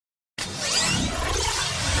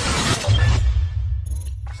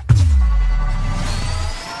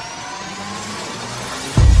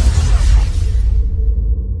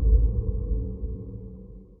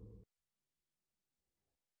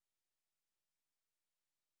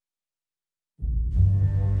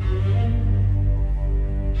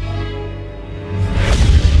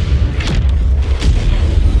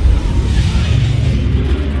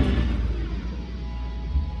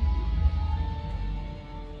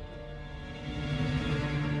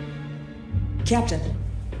Captain,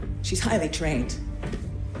 she's highly trained.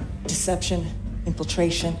 Deception,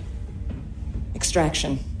 infiltration,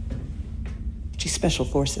 extraction. She's special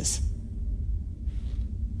forces.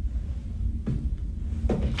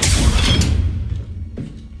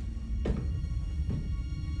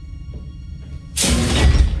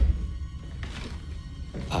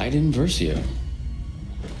 Iden Versio.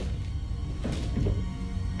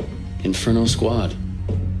 Inferno Squad.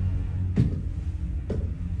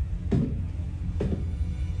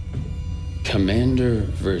 Commander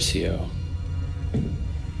Versio.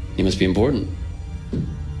 You must be important.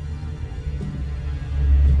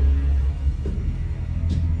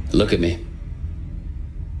 Look at me.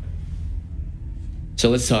 So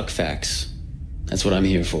let's talk facts. That's what I'm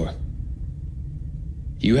here for.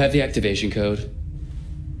 You have the activation code.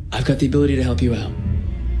 I've got the ability to help you out.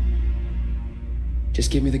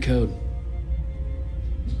 Just give me the code.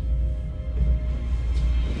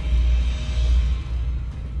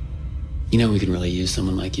 You know we can really use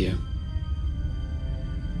someone like you.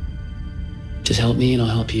 Just help me and I'll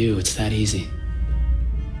help you. It's that easy.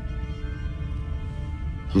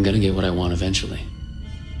 I'm gonna get what I want eventually.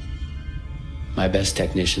 My best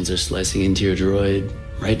technicians are slicing into your droid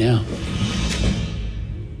right now.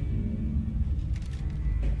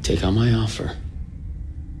 Take on my offer.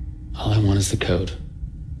 All I want is the code.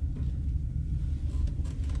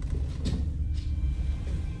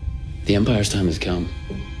 The Empire's time has come.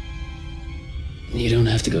 You don't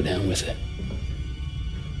have to go down with it.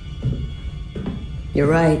 You're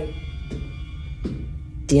right.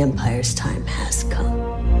 The Empire's time has come.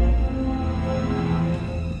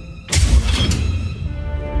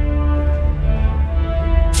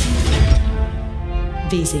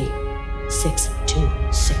 VZ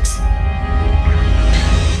 626.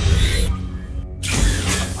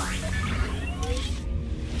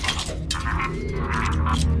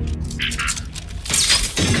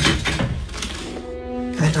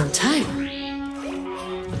 Right on time.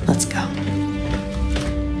 Let's go.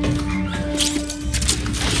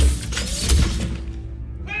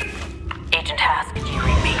 Agent Hask, do you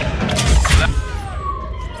read me?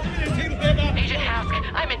 Agent Hask,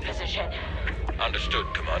 I'm in position. Understood,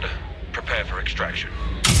 Commander. Prepare for extraction.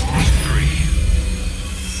 3,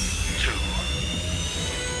 2,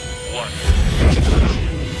 1.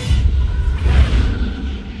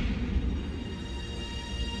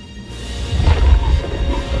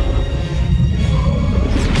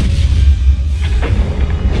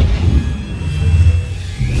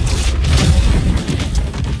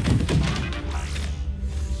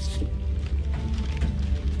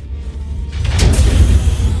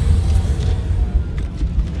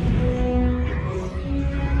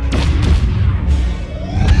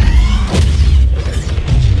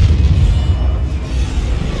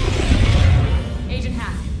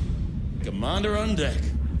 Commander on deck.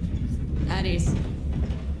 At ease.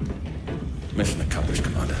 Mission accomplished,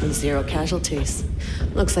 Commander. And 0 casualties.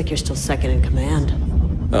 Looks like you're still second in command.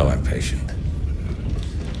 Oh, I'm patient.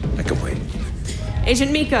 I can wait.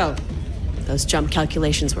 Agent Miko, those jump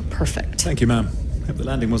calculations were perfect. Thank you, ma'am. Hope the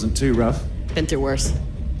landing wasn't too rough. Been through worse.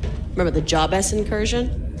 Remember the Job S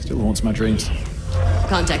incursion? Still haunts my dreams.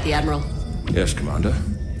 Contact the Admiral. Yes, Commander.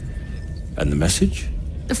 And the message?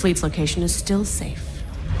 The fleet's location is still safe.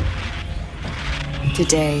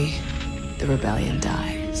 Today, the rebellion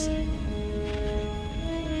dies.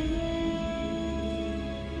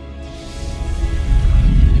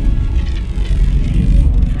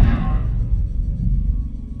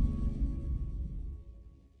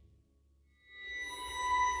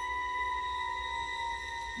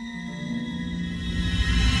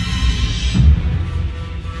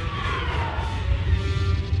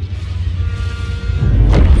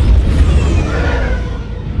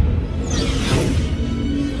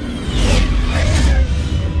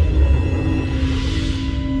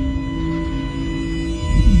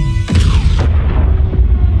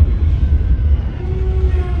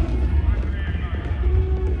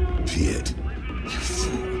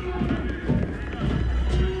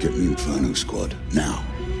 Get me Inferno Squad, now.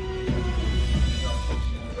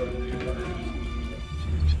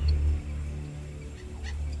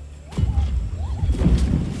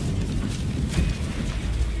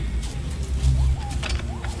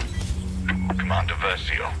 Commander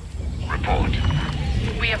Versio, report.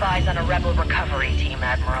 We have eyes on a rebel recovery team,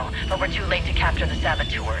 Admiral, but we're too late to capture the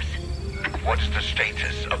saboteurs. What's the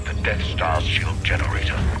status of the Death Star's shield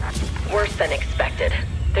generator? Worse than expected.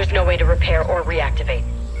 There's no way to repair or reactivate.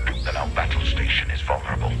 Then our battle station is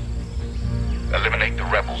vulnerable. Eliminate the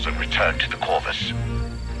rebels and return to the Corvus.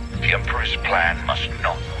 The Emperor's plan must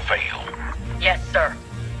not fail. Yes, sir.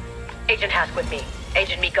 Agent Hask with me.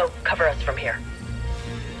 Agent Miko, cover us from here.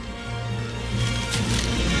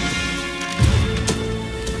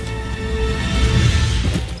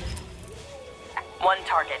 One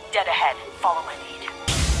target, dead ahead. Follow my lead.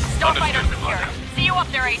 Starfighters here. See you up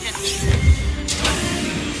there, Agent.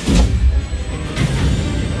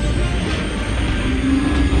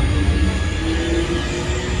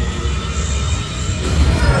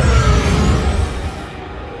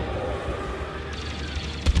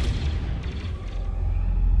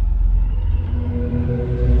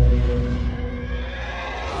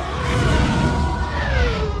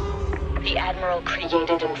 The Admiral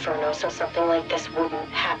created Inferno so something like this wouldn't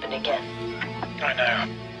happen again. I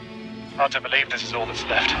know. Hard to believe this is all that's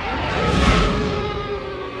left.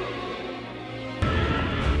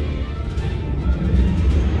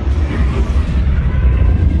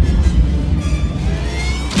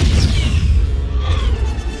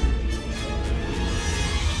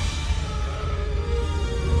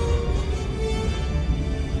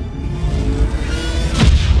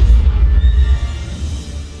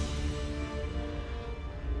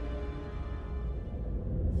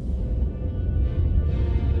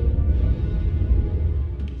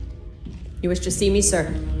 You wish to see me, sir?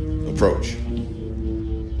 Approach.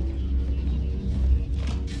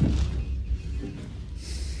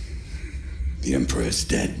 The Emperor is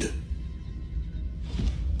dead.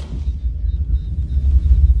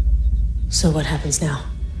 So what happens now?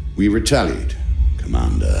 We retaliate,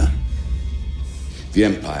 Commander. The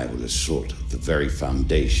Empire will assault the very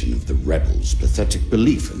foundation of the rebels' pathetic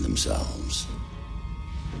belief in themselves.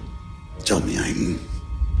 Tell me, Aiden,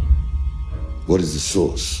 what is the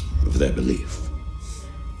source of their belief?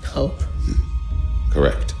 Hope.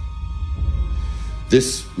 Correct.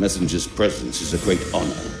 This messenger's presence is a great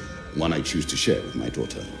honor, one I choose to share with my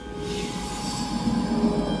daughter.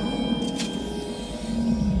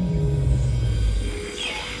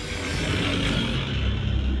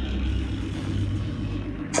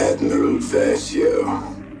 Admiral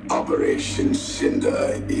Versio, Operation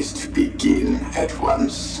Cinder is to begin at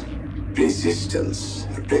once. Resistance,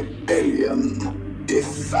 rebellion,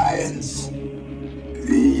 defiance.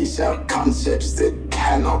 These are concepts that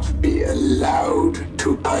cannot be allowed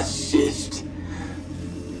to persist.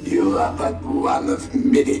 You are but one of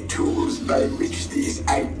many tools by which these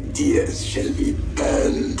ideas shall be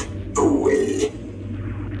burned away.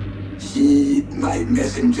 Heed my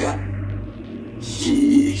messenger.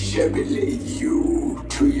 He shall relay you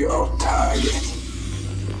to your target.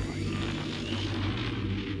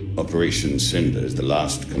 Operation Cinder is the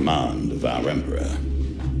last command of our Emperor,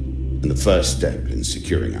 and the first step in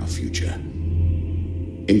securing our future.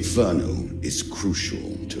 Inferno is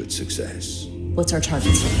crucial to its success. What's our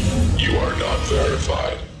target, sir? You are not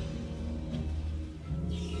verified.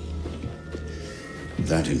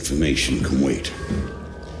 That information can wait.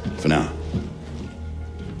 For now.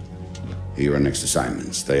 Here are your next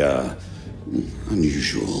assignments. They are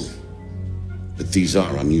unusual, but these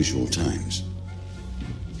are unusual times.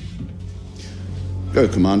 Go,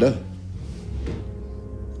 Commander.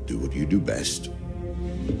 Do what you do best.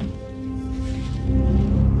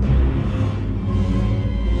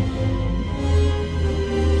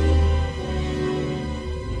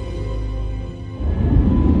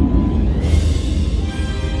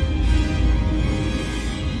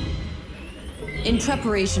 In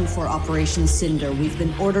preparation for Operation Cinder, we've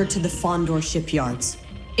been ordered to the Fondor shipyards.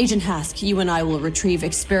 Agent Hask, you and I will retrieve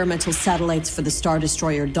experimental satellites for the Star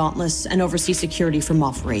Destroyer Dauntless and oversee security for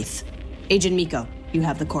Moff Wraith. Agent Miko, you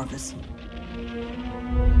have the Corvus.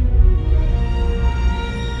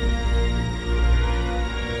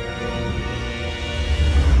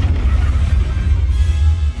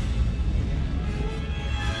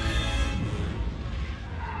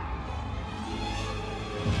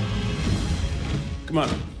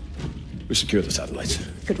 Commander, we secured the satellites.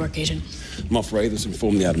 Good work, Agent. Moff Wraith has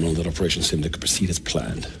informed the Admiral that Operation Cinder could proceed as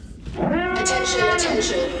planned. Attention,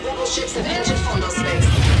 attention. Rebel ships have entered Fondor space.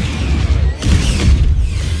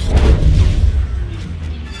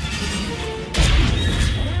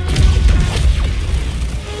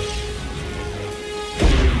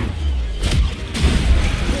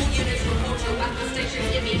 All units report to the battle station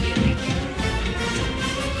immediately.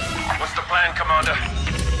 What's the plan, Commander?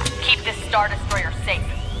 Keep this Star Destroyer safe.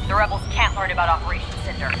 The rebels can't learn about Operation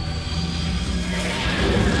Cinder.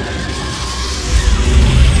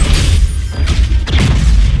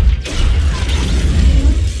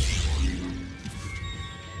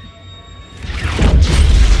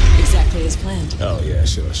 Exactly as planned. Oh, yeah,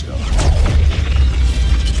 sure. This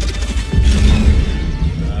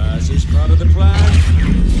is part of the plan.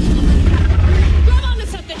 Grab onto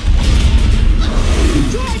something!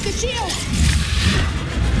 Drive the shield!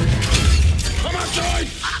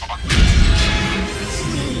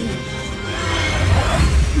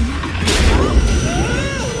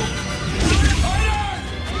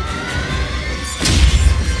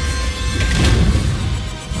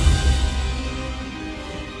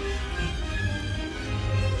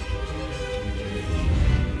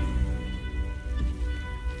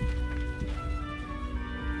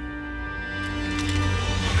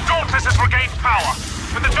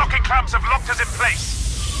 rebels have locked us in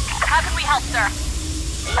place. How can we help, sir?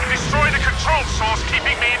 Destroy the control source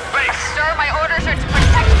keeping me in place. Sir, my orders are to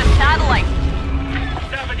protect the satellite.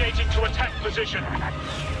 Navigating to attack position.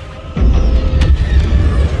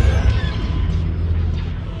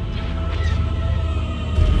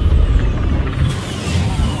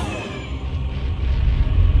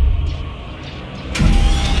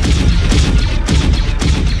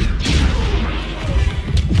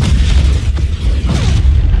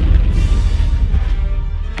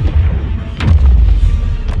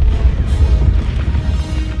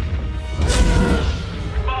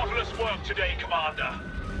 Today, Commander.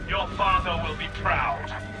 Your father will be proud.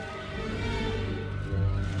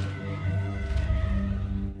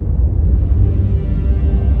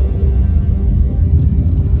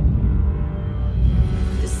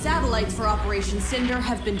 The satellites for Operation Cinder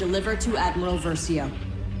have been delivered to Admiral Versio.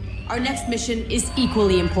 Our next mission is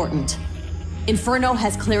equally important. Inferno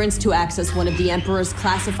has clearance to access one of the Emperor's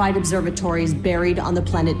classified observatories buried on the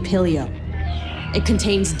planet Pilio. It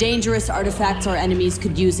contains dangerous artifacts our enemies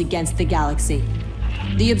could use against the galaxy.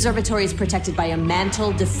 The observatory is protected by a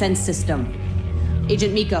mantle defense system.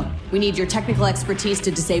 Agent Miko, we need your technical expertise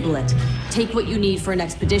to disable it. Take what you need for an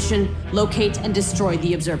expedition, locate and destroy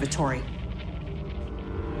the observatory.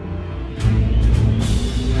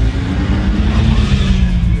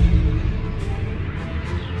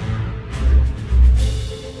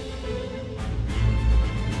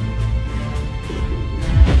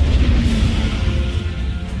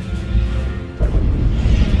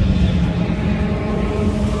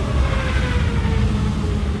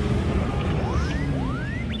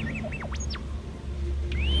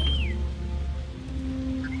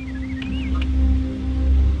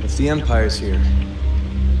 If the Empire's here,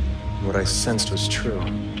 and what I sensed was true,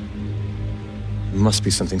 there must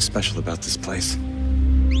be something special about this place.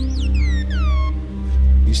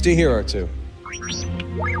 You stay here, R2.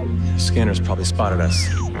 The scanner's probably spotted us.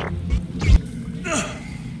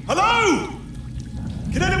 Hello?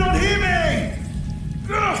 Can anyone hear me?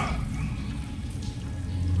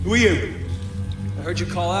 Who are you? I heard you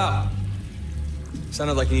call out.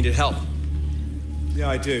 Sounded like you needed help. Yeah,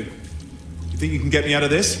 I do. You think you can get me out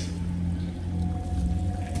of this?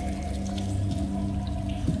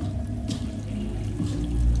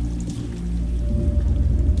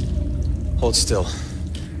 Hold still.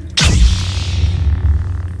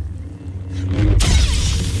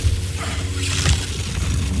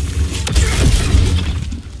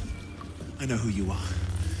 I know who you are.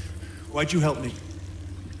 Why'd you help me?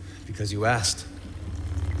 Because you asked.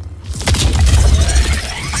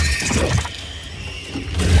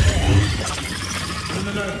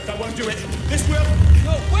 No, that won't do it. This will.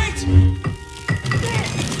 No, wait!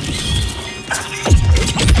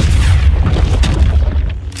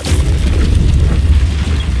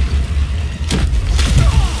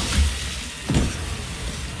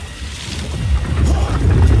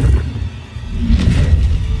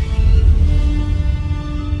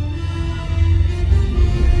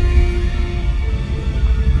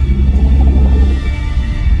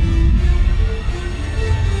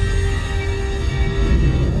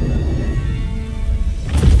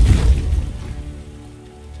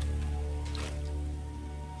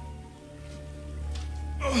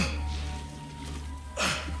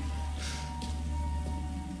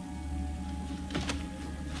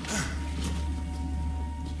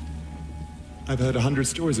 I've heard 100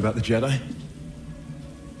 stories about the Jedi.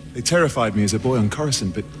 They terrified me as a boy on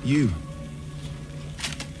Coruscant, but you...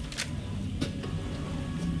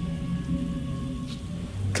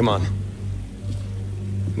 Come on.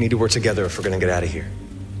 We need to work together if we're gonna get out of here.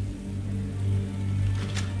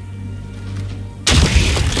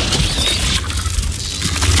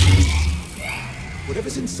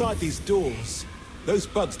 Whatever's inside these doors, those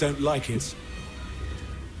bugs don't like it.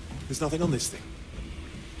 There's nothing on this thing.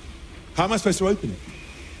 How am I supposed to open it?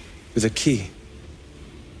 With a key.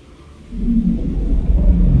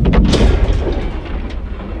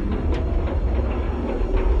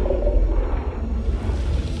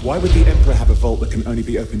 Why would the Emperor have a vault that can only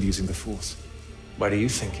be opened using the Force? Why do you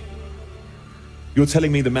think? You're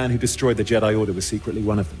telling me the man who destroyed the Jedi Order was secretly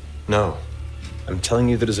one of them? No. I'm telling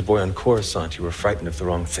you that as a boy on Coruscant, you were frightened of the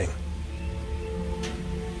wrong thing.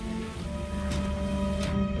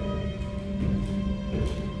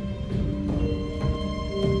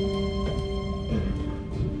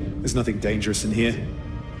 There's nothing dangerous in here.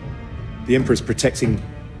 The Emperor's protecting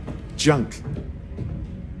junk.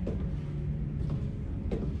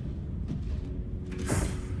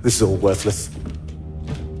 This is all worthless.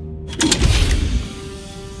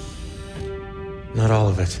 Not all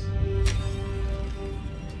of it.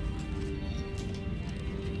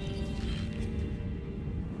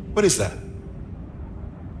 What is that?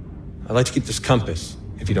 I'd like to keep this compass,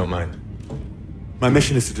 if you don't mind. My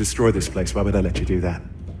mission is to destroy this place. Why would I let you do that?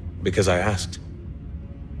 Because I asked.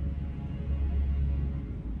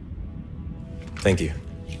 Thank you.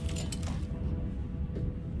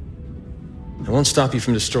 I won't stop you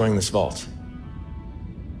from destroying this vault.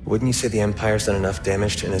 Wouldn't you say the Empire's done enough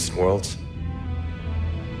damage to innocent worlds?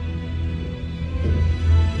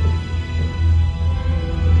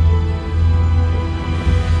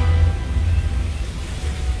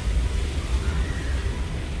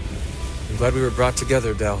 I'm glad we were brought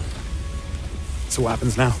together, Del. So what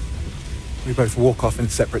happens now? We both walk off in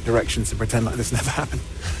separate directions and pretend like this never happened.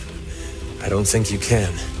 I don't think you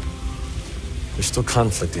can. There's still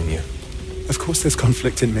conflict in you. Of course there's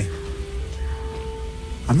conflict in me.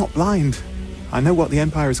 I'm not blind. I know what the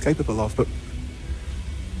Empire is capable of, but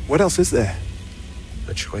what else is there?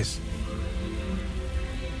 A choice?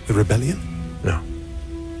 The rebellion? No.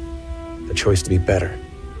 A choice to be better.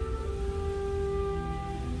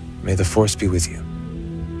 May the Force be with you.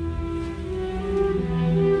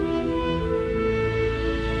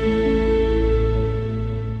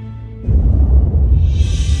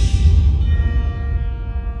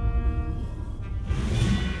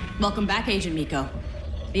 Welcome back, Agent Miko.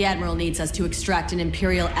 The Admiral needs us to extract an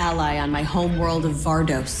Imperial ally on my home world of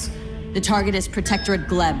Vardos. The target is Protectorate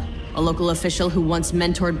Gleb, a local official who once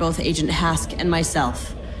mentored both Agent Hask and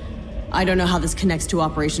myself. I don't know how this connects to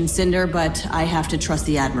Operation Cinder, but I have to trust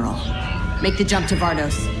the Admiral. Make the jump to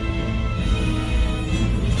Vardos.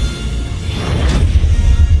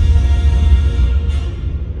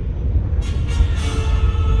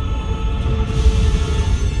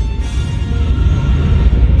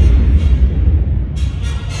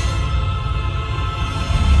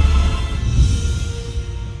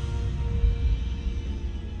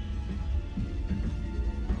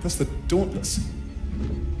 That's the Dauntless.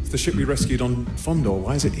 It's the ship we rescued on Fondor.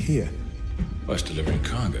 Why is it here? I was delivering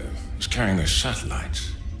cargo. It was carrying those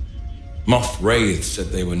satellites. Moff Wraith said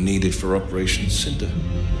they were needed for Operation Cinder.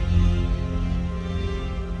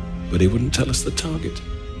 But he wouldn't tell us the target.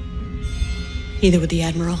 Neither would the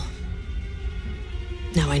Admiral.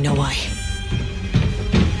 Now I know why.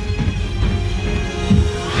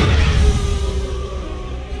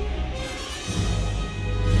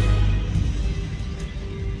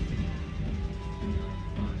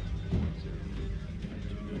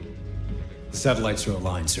 Satellites are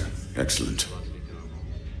aligned, sir. Excellent.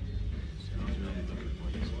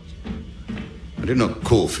 I did not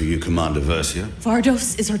call for you, Commander Versia.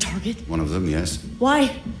 Vardos is our target? One of them, yes.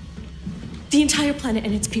 Why? The entire planet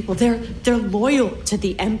and its people, they're loyal to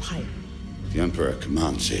the Empire. The Emperor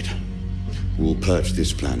commands it. We will purge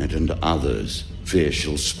this planet and others. Fear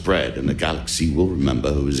shall spread and the galaxy will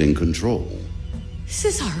remember who is in control. This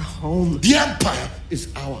is our home. The Empire is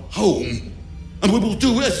our home. And we will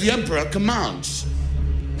do as the Emperor commands.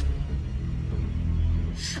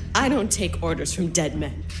 I don't take orders from dead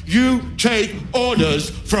men. You take orders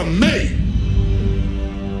from me!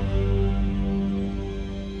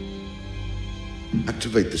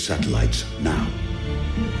 Activate the satellites now.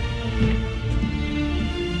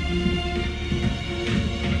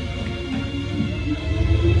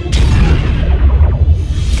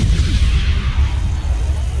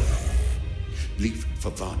 Leave for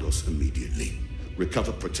Vardos immediately.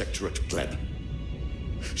 Recover Protectorate Gleb.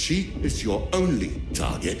 She is your only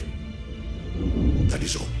target. That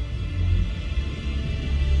is all.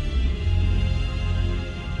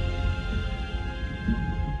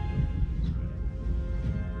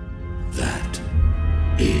 That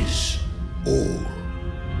is all.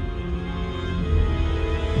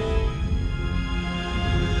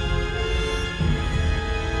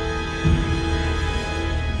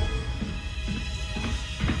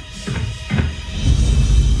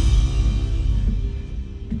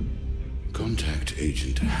 Contact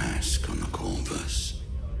Agent Hask on the Corvus.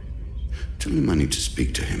 Tell him I need to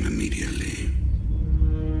speak to him immediately.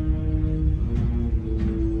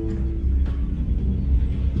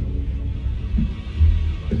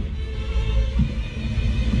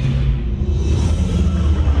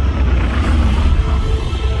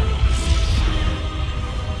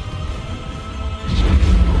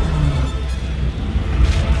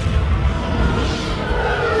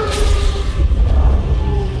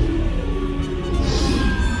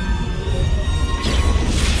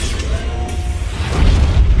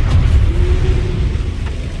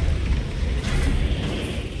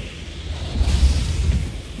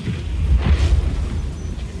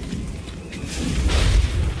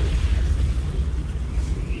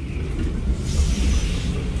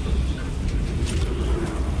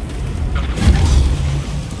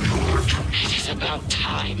 about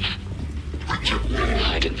time.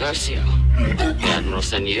 Hyde Versio. The Admiral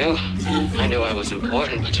sent you. I knew I was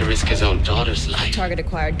important, but to risk his own daughter's life. Target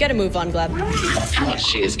acquired. Get a move on, Gleb. Well,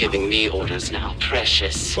 she is giving me orders now.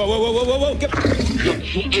 Precious. Whoa, whoa, whoa, whoa, whoa, whoa! Look,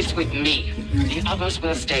 he is with me. The others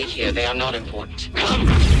will stay here. They are not important. Come!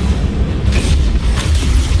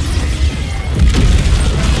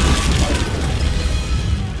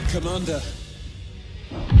 Commander.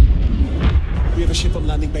 We have a ship on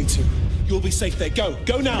landing bay 2. You'll be safe there. Go!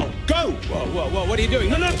 Go now! Go! Whoa, whoa, whoa, what are you doing?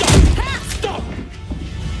 No, no, stop! Stop!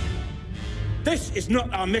 This is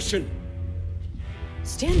not our mission.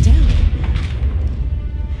 Stand down.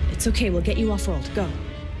 It's okay, we'll get you off-world. Go.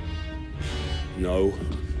 No,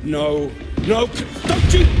 no, no,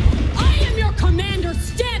 don't you! I am your commander!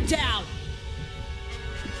 Stand down!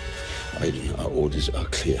 Aiden, our orders are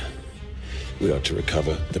clear. We are to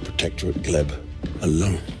recover the Protectorate Gleb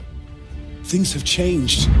alone. Things have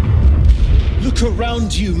changed. Look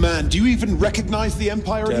around you, man. Do you even recognize the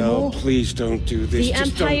Empire anymore? Please don't do this. The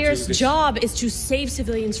Just don't do Empire's this. job is to save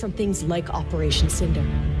civilians from things like Operation Cinder.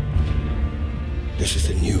 This is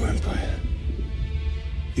the new Empire.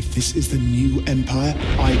 If this is the new Empire,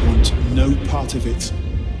 I want no part of it.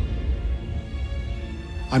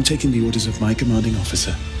 I'm taking the orders of my commanding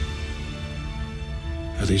officer.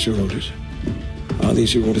 Are these your orders? Are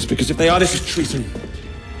these your orders? Because if they are, this is treason.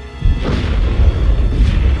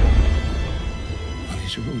 Are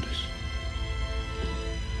these your orders?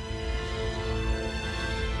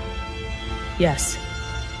 Yes.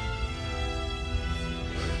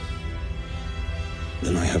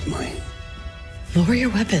 Then I have mine. Lower your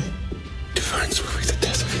weapon. Defiance will be the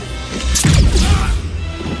death of you.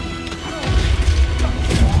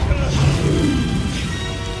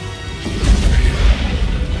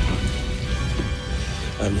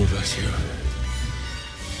 Admiral Versio.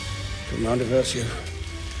 Commander Versio.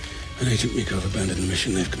 And Agent Miko have abandoned the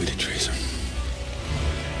mission. They've committed treason.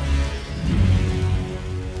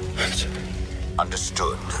 Answer.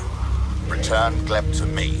 Understood. Return Gleb to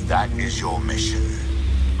me. That is your mission.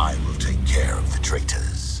 I will take care of the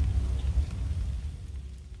traitors.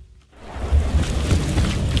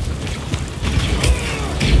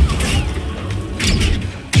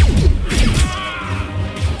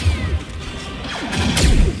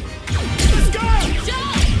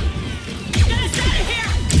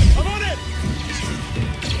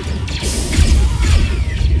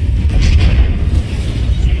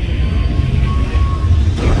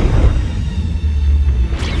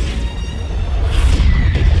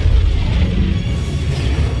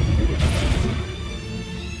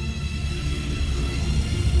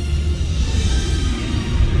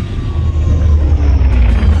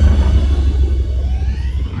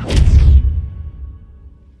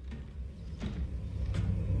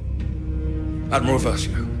 Admiral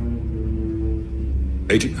Versio.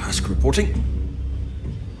 Agent Hask reporting.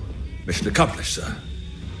 Mission accomplished, sir.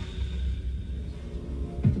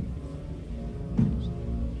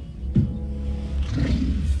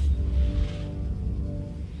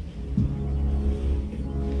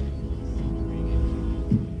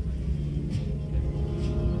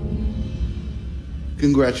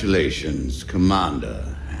 Congratulations, Commander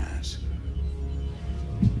Hask.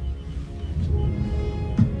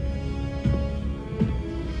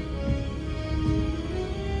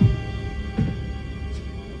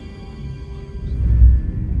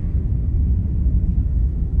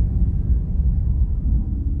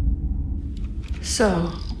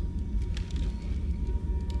 So,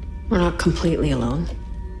 we're not completely alone.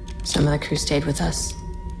 Some of the crew stayed with us.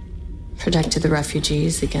 Protected the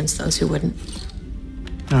refugees against those who wouldn't.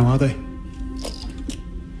 How are they?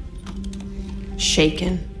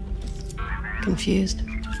 Shaken. Confused.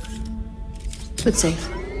 But safe.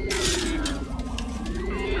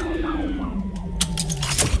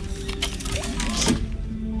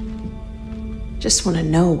 Just want to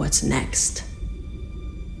know what's next.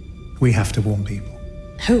 We have to warn people.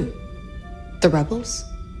 Who? The rebels?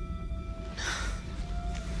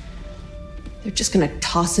 They're just gonna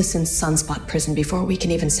toss us in Sunspot Prison before we can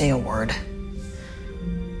even say a word.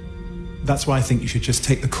 That's why I think you should just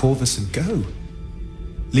take the Corvus and go.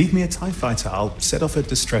 Leave me a TIE fighter. I'll set off a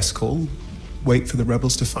distress call, wait for the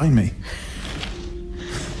rebels to find me.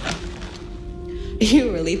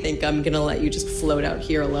 You really think I'm gonna let you just float out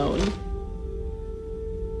here alone?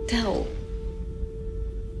 Del.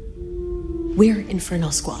 We're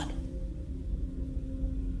Infernal Squad.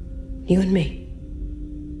 You and me.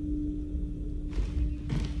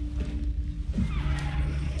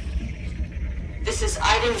 This is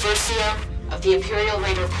Aiden Versio of the Imperial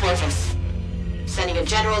Raider Corvus, sending a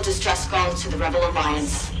general distress call to the Rebel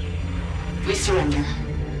Alliance. We surrender.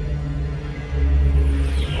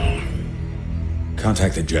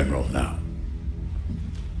 Contact the General now.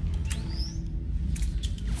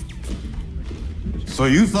 So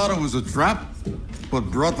you thought it was a trap, but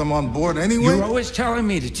brought them on board anyway? You're always telling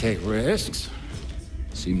me to take risks.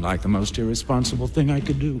 Seemed like the most irresponsible thing I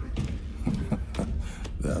could do.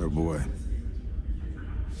 That a boy.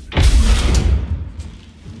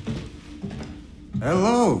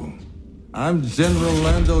 Hello. I'm General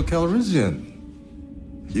Lando Calrissian.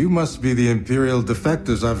 You must be the Imperial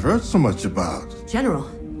defectors I've heard so much about. General,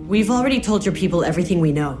 we've already told your people everything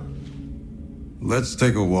we know. Let's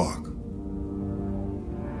take a walk.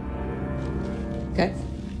 Okay.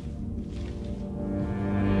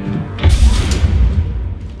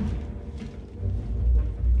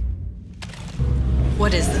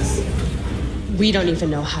 What is this? We don't even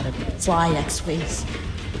know how to fly X-Wings.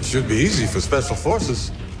 It should be easy for Special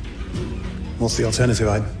Forces. What's the alternative,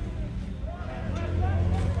 Iden?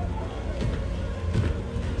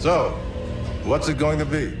 So, what's it going to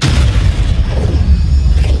be?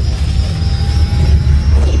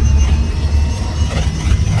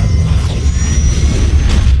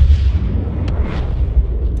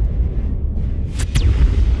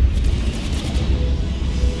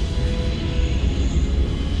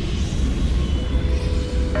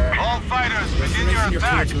 All fighters, begin your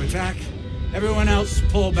attack. To attack. Everyone else,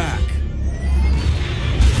 pull back.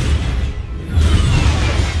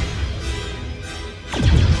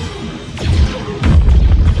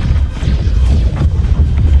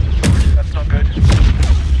 That's not good.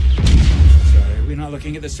 Sorry, are we not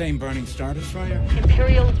looking at the same burning Star Destroyer?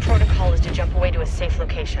 Imperial protocol is to jump away to a safe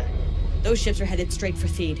location. Those ships are headed straight for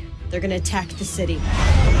Theed. They're gonna attack the city.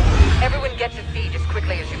 Everyone get to feed as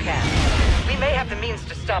quickly as you can. We may have the means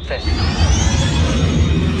to stop this.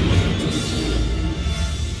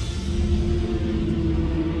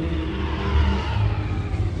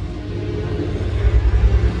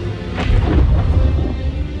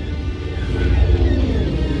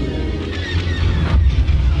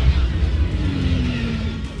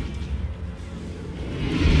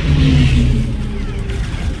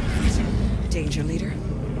 Danger, leader.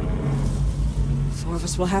 4 of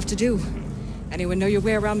us will have to do. Anyone know your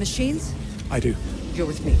way around machines? I do. You're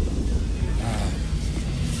with me.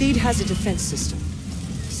 Theed has a defense system.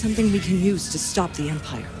 Something we can use to stop the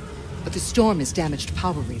Empire. But the storm has damaged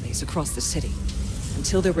power relays across the city.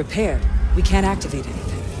 Until they're repaired, we can't activate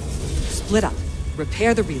anything. Split up.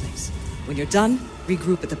 Repair the relays. When you're done,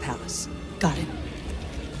 regroup at the palace. Got it.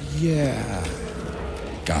 Yeah.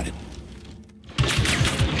 Got it.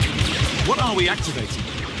 What are we activating?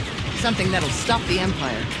 Something that'll stop the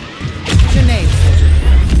Empire. What's your name, soldier?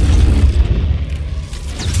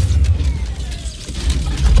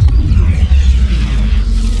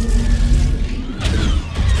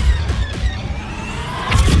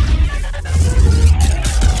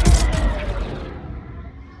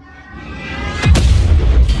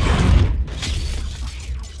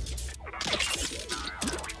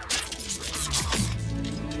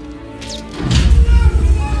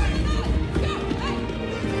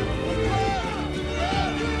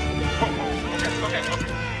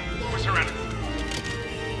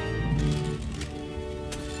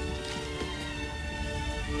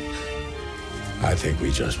 I think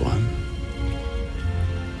we just won.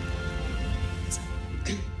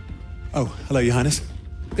 Oh, hello, Your Highness.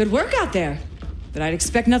 Good work out there. But I'd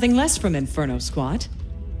expect nothing less from Inferno Squad.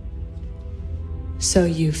 So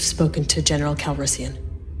you've spoken to General Calrissian?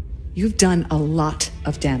 You've done a lot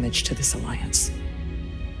of damage to this alliance.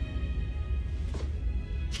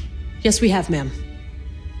 Yes, we have, ma'am.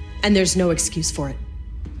 And there's no excuse for it.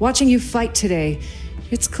 Watching you fight today,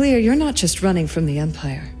 it's clear you're not just running from the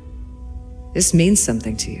Empire. This means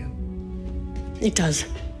something to you. It does.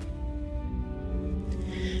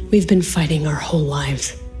 We've been fighting our whole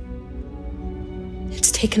lives.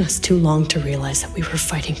 It's taken us too long to realize that we were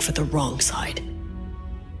fighting for the wrong side.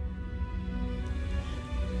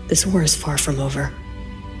 This war is far from over.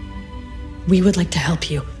 We would like to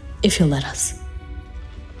help you, if you'll let us.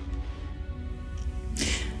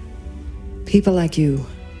 People like you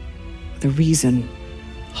are the reason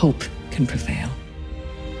hope can prevail.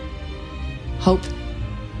 Hope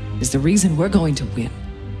is the reason we're going to win.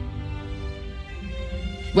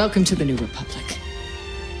 Welcome to the New Republic.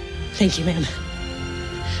 Thank you, ma'am.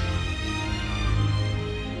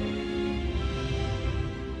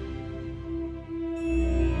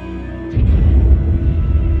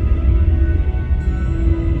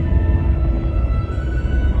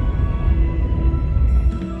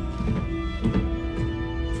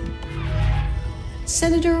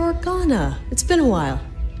 Senator Organa, it's been a while.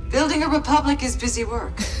 Building a republic is busy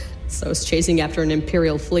work. So is chasing after an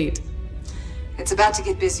Imperial fleet. It's about to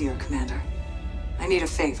get busier, Commander. I need a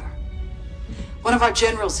favor. One of our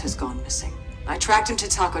generals has gone missing. I tracked him to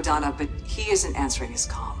Takodana, but he isn't answering his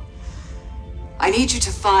comm. I need you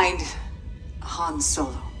to find Han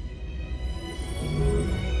Solo.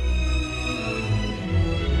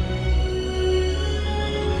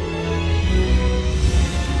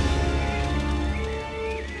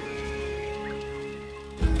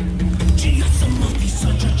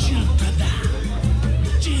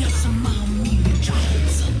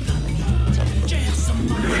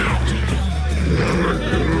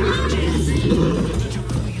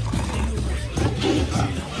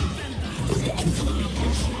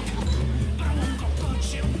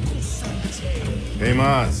 Hey,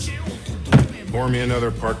 Maz. Pour me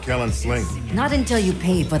another Parkel and Sling. Not until you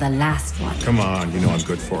pay for the last one. Come on, you know I'm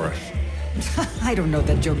good for it. I don't know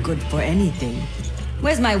that you're good for anything.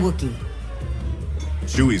 Where's my Wookiee?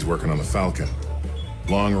 Chewie's working on the Falcon.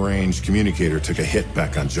 Long-range communicator took a hit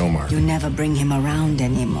back on Jomar. You never bring him around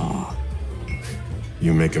anymore.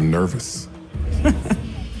 You make him nervous.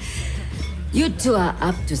 You two are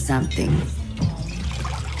up to something.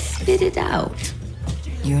 Spit it out.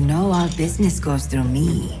 You know all business goes through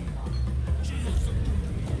me.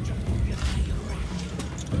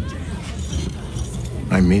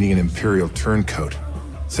 I'm meeting an Imperial turncoat.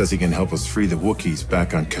 Says he can help us free the Wookiees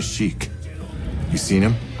back on Kashyyyk. You seen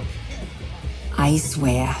him? I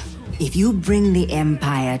swear, if you bring the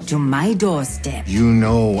Empire to my doorstep... You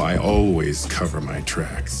know I always cover my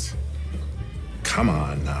tracks. Come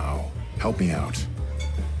on now. Help me out.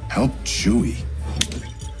 Help Chewie.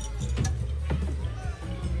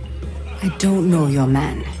 I don't know your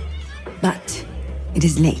man, but it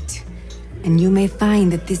is late, and you may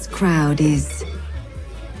find that this crowd is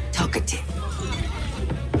talkative.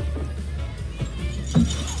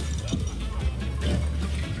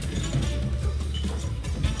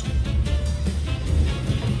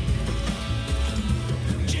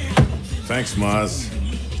 Thanks, Maz.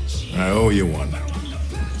 I owe you one.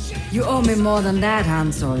 You owe me more than that,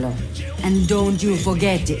 Han Solo. And don't you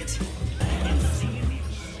forget it.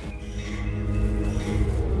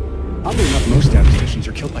 Oddly enough, most statisticians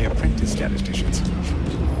are killed by apprentice statisticians.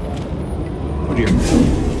 Oh dear.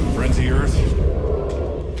 Friends of yours?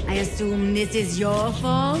 I assume this is your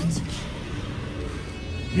fault?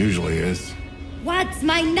 Usually is. What's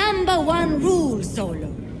my #1 rule,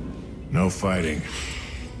 Solo? No fighting.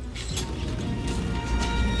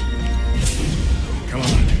 Come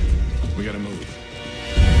on. We gotta move.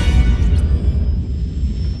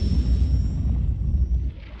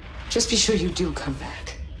 Just be sure you do come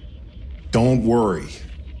back. Don't worry.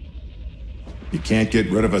 You can't get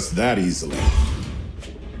rid of us that easily.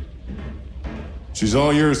 She's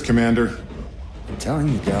all yours, Commander. I'm telling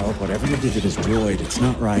you, Gal, whatever you did to this droid, it's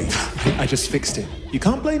not right. I just fixed it. You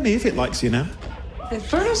can't blame me if it likes you now.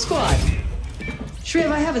 Inferno Squad. Shriv,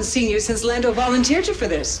 I haven't seen you since Lando volunteered you for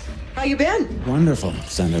this. How you been? Wonderful,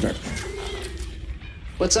 Senator.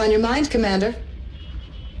 What's on your mind, Commander?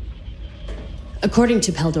 According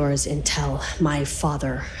to Peldora's intel, my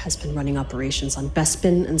father has been running operations on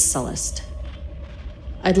Bespin and Sullust.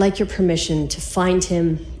 I'd like your permission to find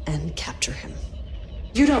him and capture him.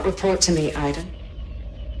 You don't report to me, Iden.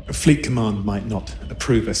 Fleet Command might not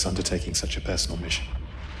approve us undertaking such a personal mission.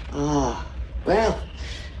 Ah, well,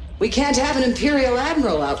 we can't have an Imperial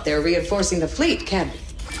Admiral out there reinforcing the fleet, can we?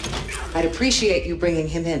 I'd appreciate you bringing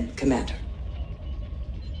him in, Commander.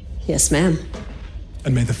 Yes, ma'am.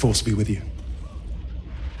 And may the Force be with you.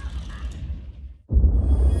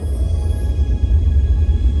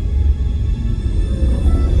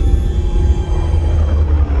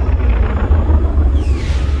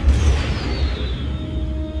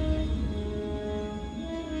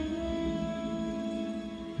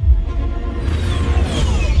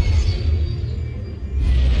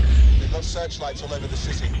 Searchlights all over the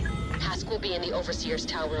city. Hask will be in the Overseer's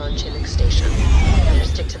Tower on Chinook Station. Better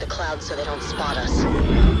stick to the clouds so they don't spot us.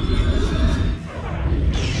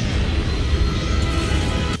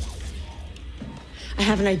 I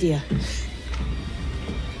have an idea.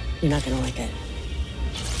 You're not gonna like it.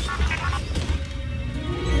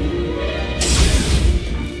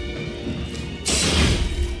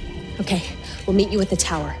 Okay, we'll meet you at the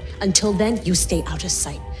tower. Until then, you stay out of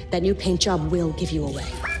sight. That new paint job will give you away.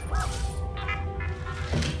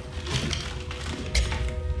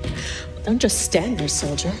 Don't just stand there,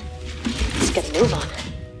 soldier. Let's get a move on.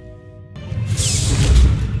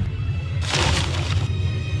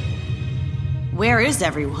 Where is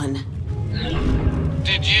everyone?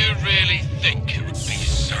 Did you really think it would be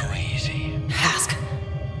so easy? Hask.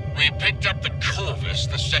 We picked up the Corvus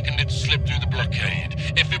the second it slipped through the blockade.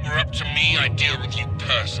 If it were up to me, I'd deal with you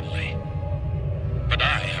personally. But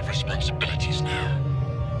I have responsibilities now.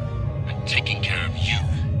 And taking care of you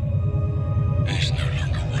is no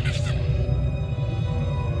longer one of them.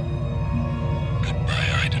 Goodbye,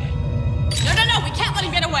 Aiden. No, we can't let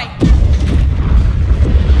him get away!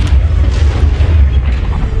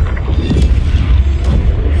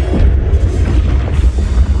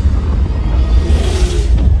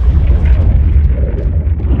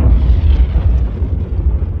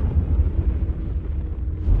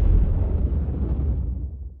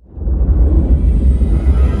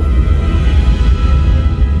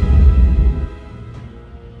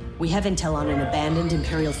 We have intel on an abandoned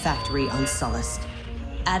Imperial factory on Sullust.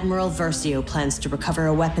 Admiral Versio plans to recover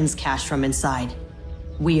a weapons cache from inside.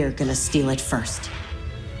 We're gonna steal it first.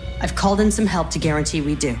 I've called in some help to guarantee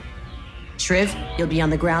we do. Shriv, you'll be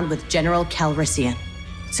on the ground with General Calrissian.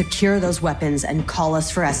 Secure those weapons and call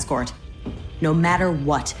us for escort. No matter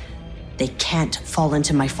what, they can't fall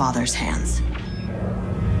into my father's hands.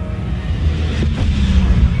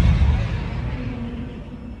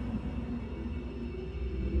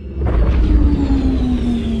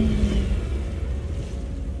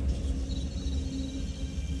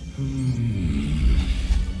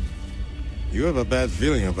 You have a bad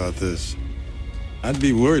feeling about this. I'd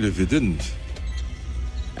be worried if you didn't.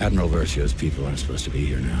 Admiral Versio's people aren't supposed to be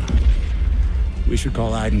here now. We should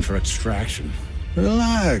call Aiden for extraction.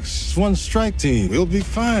 Relax. It's one strike team. We'll be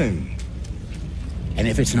fine. And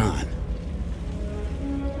if it's not?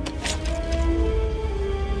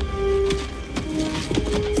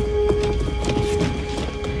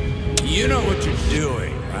 You know what you're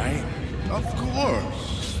doing, right? Of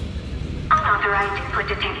course. Unauthorized input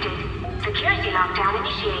detected. Security lockdown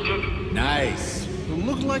initiated. Nice. It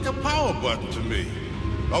looked like a power button to me.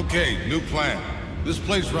 Okay, new plan. This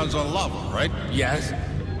place runs on lava, right? Yes.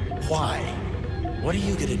 Why? What are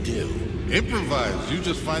you gonna do? Improvise. You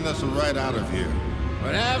just find us a ride out of here.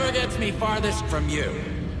 Whatever gets me farthest from you.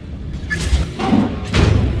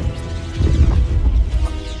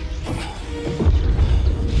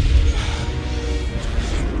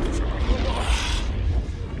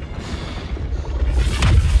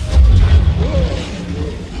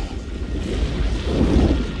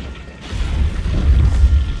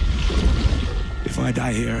 If I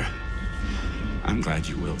die here, I'm glad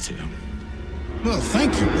you will too. Well,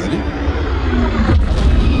 thank you, buddy.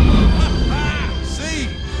 See?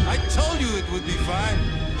 I told you it would be fine.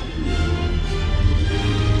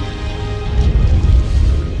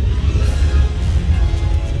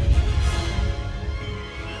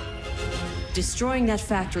 Destroying that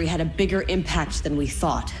factory had a bigger impact than we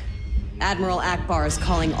thought. Admiral Akbar is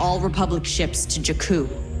calling all Republic ships to Jakku.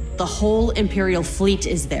 The whole Imperial fleet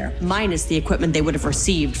is there, minus the equipment they would have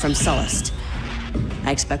received from Sullust.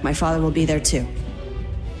 I expect my father will be there too.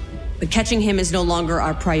 But catching him is no longer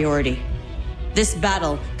our priority. This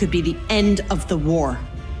battle could be the end of the war.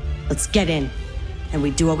 Let's get in, and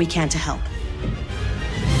we do what we can to help.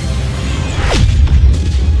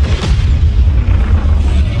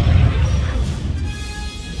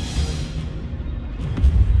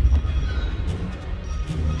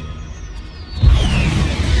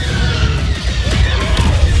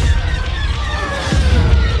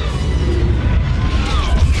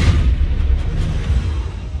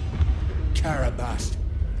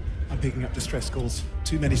 Picking up distress calls.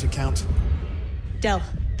 Too many to count. Del,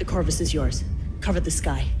 the Corvus is yours. Cover the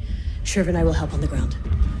sky. Shriv and I will help on the ground.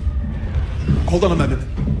 Hold on a moment.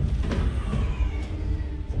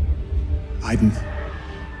 Aiden.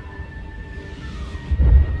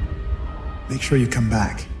 Make sure you come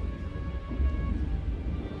back.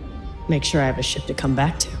 Make sure I have a ship to come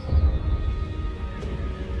back to.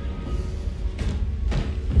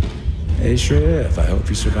 Hey, Shriv, I hope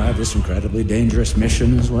you survive this incredibly dangerous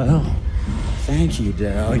mission as well. Thank you,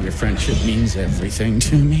 Del. Your friendship means everything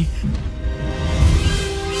to me.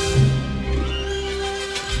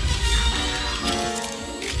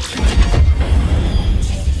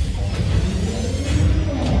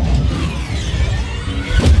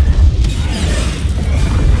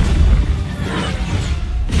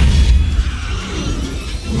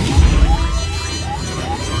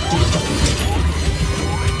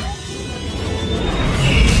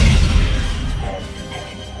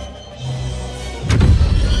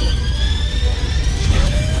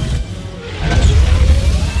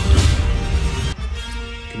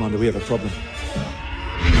 Commander, we have a problem.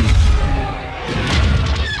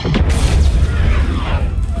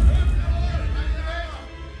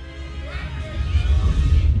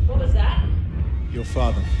 What was that? Your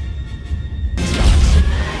father.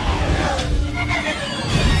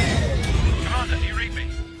 Commander, do you read me?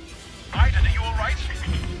 Aiden, are you all right?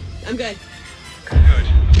 I'm good. Good.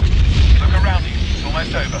 Look around you. It's all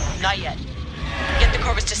Almost over. Not yet. Get the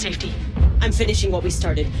Corvus to safety. I'm finishing what we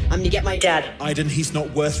started. I'm gonna get my dad. Aiden, he's not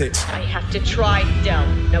worth it. I have to try, Del.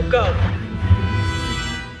 Now go.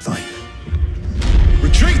 Fine.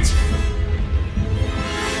 Retreat!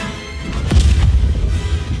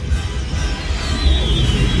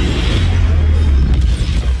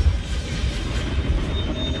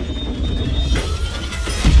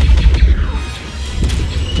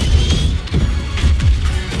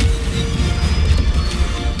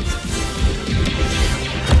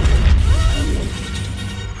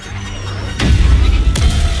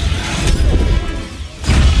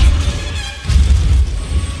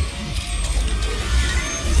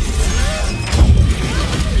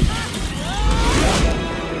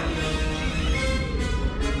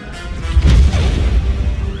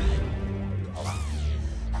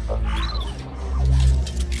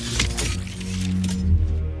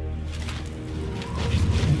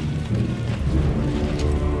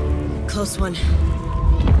 Close one.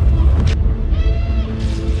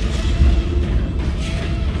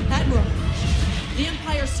 Admiral, the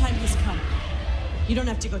Empire's time has come. You don't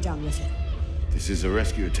have to go down with it. This is a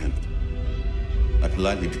rescue attempt. I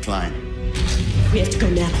politely decline. We have to go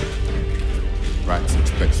now. Rax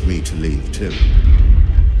expects me to leave, too.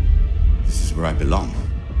 This is where I belong.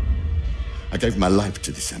 I gave my life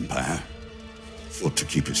to this Empire. Fought to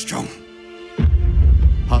keep it strong.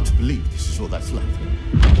 Hard to believe this is all that's left.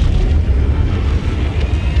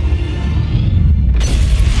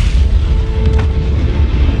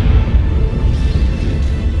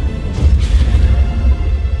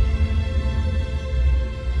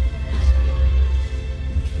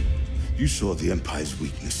 You saw the Empire's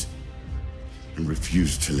weakness and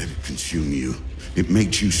refused to let it consume you. It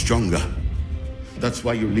made you stronger. That's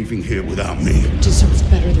why you're leaving here without me. Deserves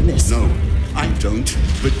better than this. No, I don't,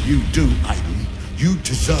 but you do, Aiden. You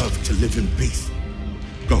deserve to live in peace.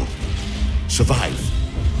 Go. Survive.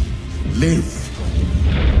 Live.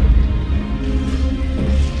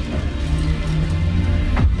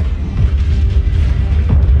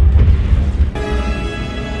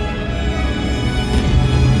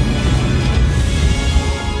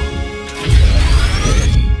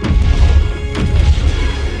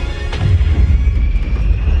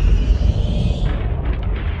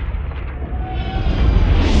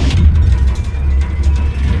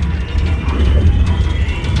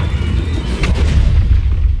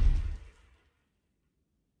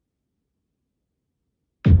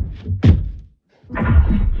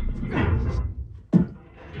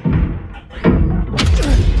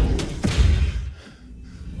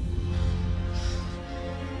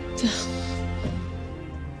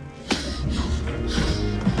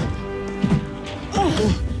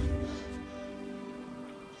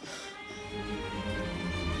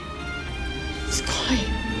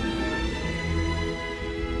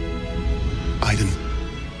 Aiden,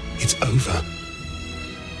 it's over.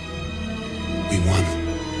 We won.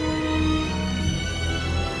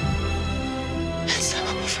 It's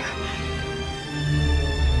over.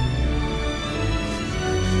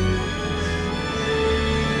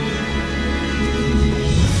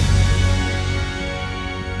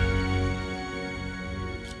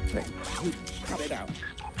 Cut it out.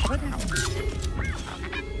 Cut it out.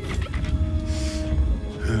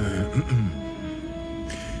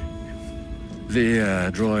 The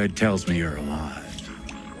droid tells me you're alive.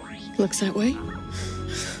 Looks that way.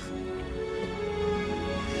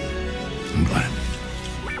 I'm glad.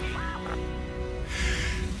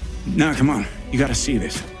 Now, come on. You gotta see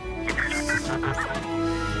this.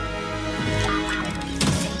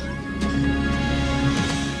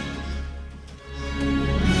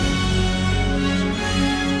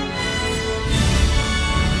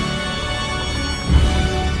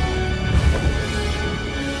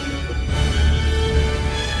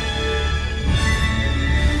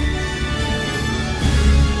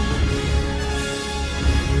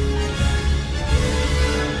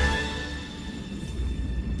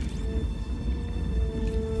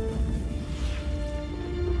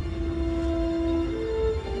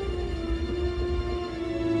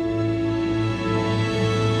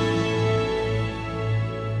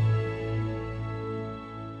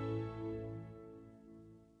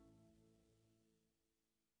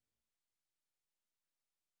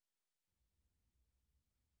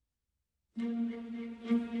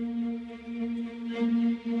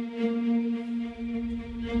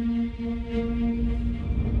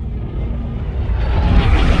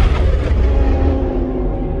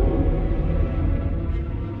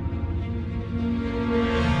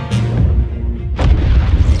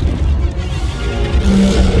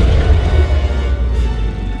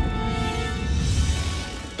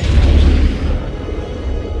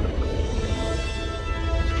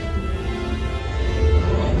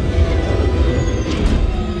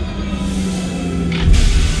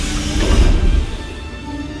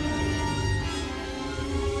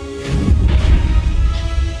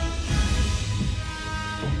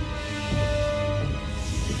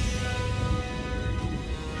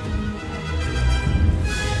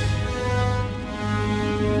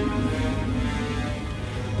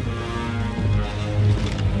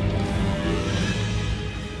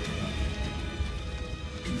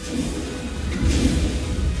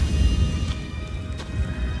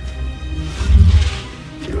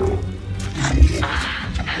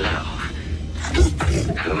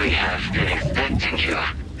 expecting you.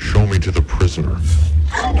 Show me to the prisoner.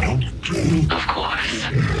 Of course.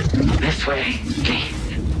 This way, please.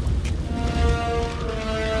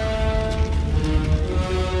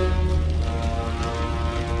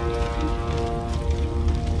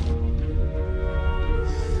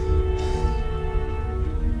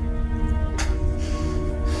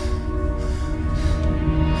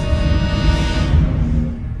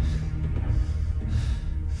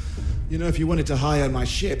 You know, if you wanted to hire my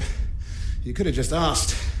ship, you could have just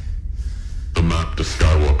asked. The map to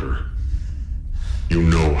Skywalker. You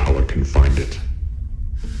know how I can find it.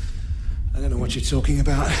 I don't know what you're talking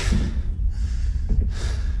about.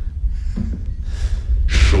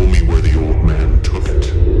 Show me where the old man took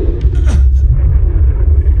it.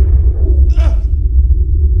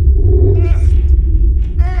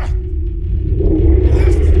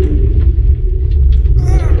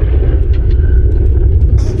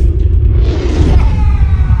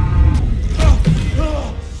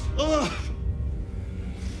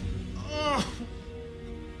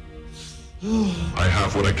 I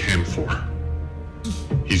have what I came for.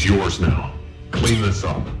 He's yours now. Clean this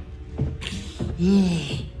up.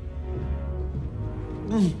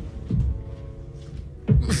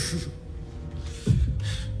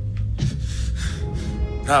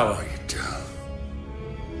 How are you, Del?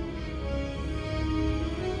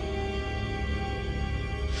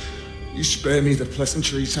 You spare me the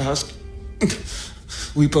pleasantry task.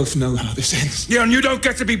 We both know how this ends. Yeah, and you don't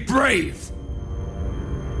get to be brave!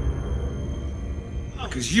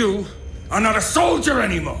 Because you are not a soldier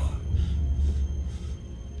anymore!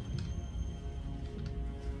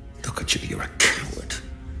 Look at you, you're a coward.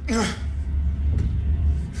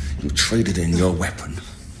 You traded in your weapon.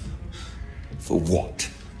 For what?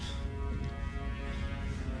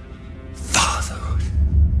 Fatherhood.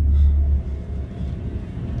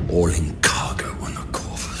 All in cargo on the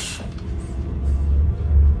Corvus.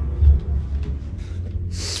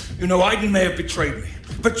 You know, Aiden may have betrayed me.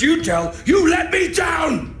 But you, Del, you let me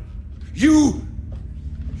down! You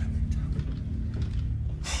let me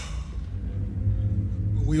down.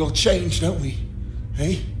 We all change, don't we?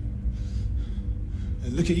 Hey?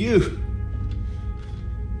 And look at you.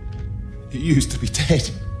 You used to be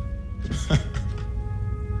dead.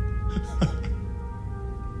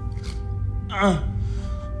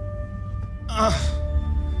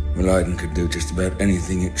 Well, Aiden could do just about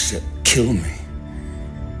anything except kill me.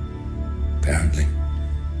 Apparently.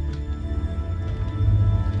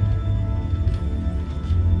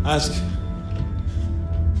 Ask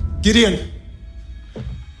Gideon.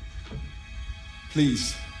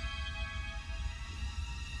 Please.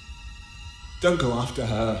 Don't go after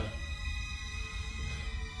her.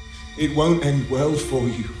 It won't end well for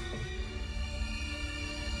you.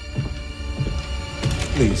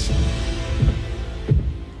 Please.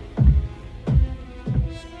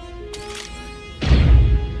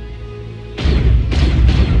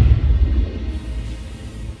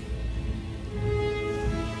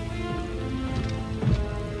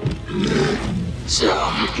 So,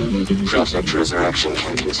 Project Resurrection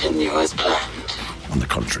can continue as planned. On the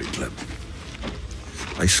contrary, Gleb.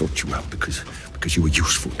 I sought you out because you were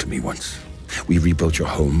useful to me once. We rebuilt your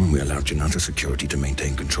home and we allowed Janata Security to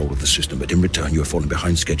maintain control of the system, but in return you have fallen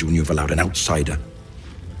behind schedule and you have allowed an outsider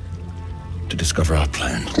to discover our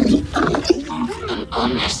plan. An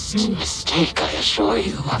honest mistake, I assure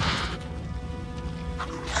you.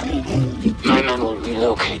 My men will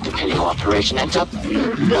relocate the Pinnacle operation and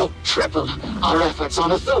they'll triple our efforts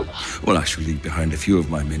on Athula. Well, I shall leave behind a few of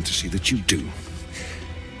my men to see that you do.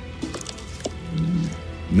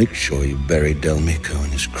 Make sure you bury Del Mico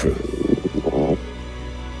and his crew.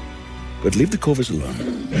 But leave the Corvus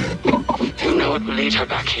alone. You know it will lead her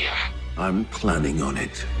back here. I'm planning on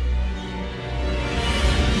it.